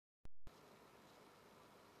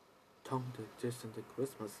Tom the Jason the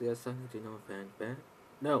Christmas yes Sunday no fan?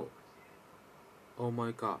 No. Oh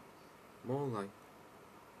my god. More like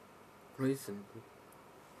recently.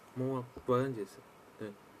 More branches.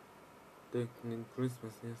 The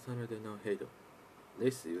Christmas yes Sunday no hater.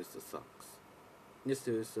 This is the sucks. This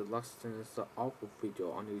is the last awful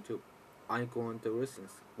video on YouTube. I'm going to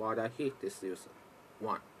reasons why I hate this user.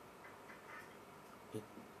 1.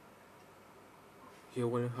 He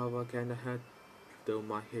will have a kind of head though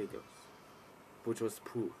my haters, which was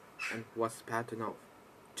proof and was bad enough.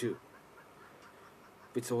 2.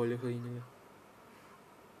 It's all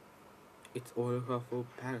her full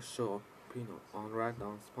pack show opinion on Rant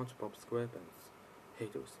on SpongeBob SquarePants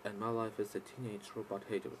haters, and my life as a teenage robot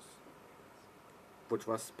haters, which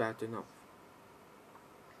was bad enough.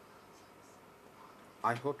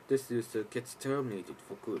 I hope this user gets terminated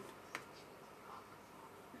for good.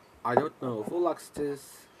 I don't know who likes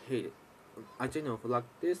this hate. I don't know who likes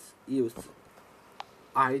this user.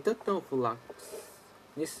 I don't know who likes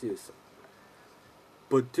this user.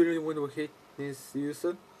 But do you want to hate this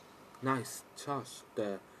user? Nice Josh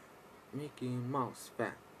the Mickey Mouse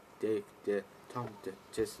fan. Dave the Tom the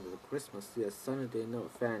Jason the Christmas the Sunday no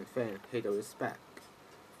fan hater is back.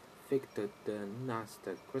 Victor the Nas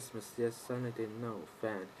the Christmas the Sunday no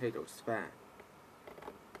fan haters fan.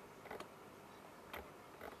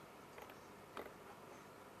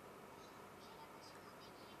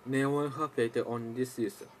 Never have hated on this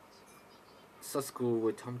user. So school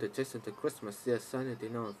with Tom the Jason the Christmas the Sunday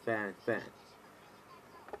no fan.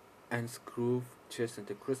 And screw Jason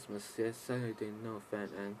the Christmas yes Sunday no fan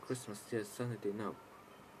and Christmas yes Sunday no.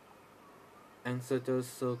 And so those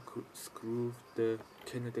so screw the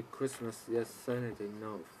Canada Christmas yes Sunday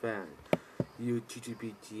no fan. You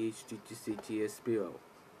GGBGHGTCYSDNF.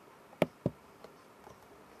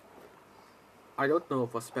 I don't know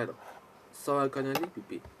what's better, so I'm gonna leave it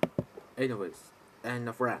be. Anyways, and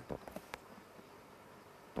a friend.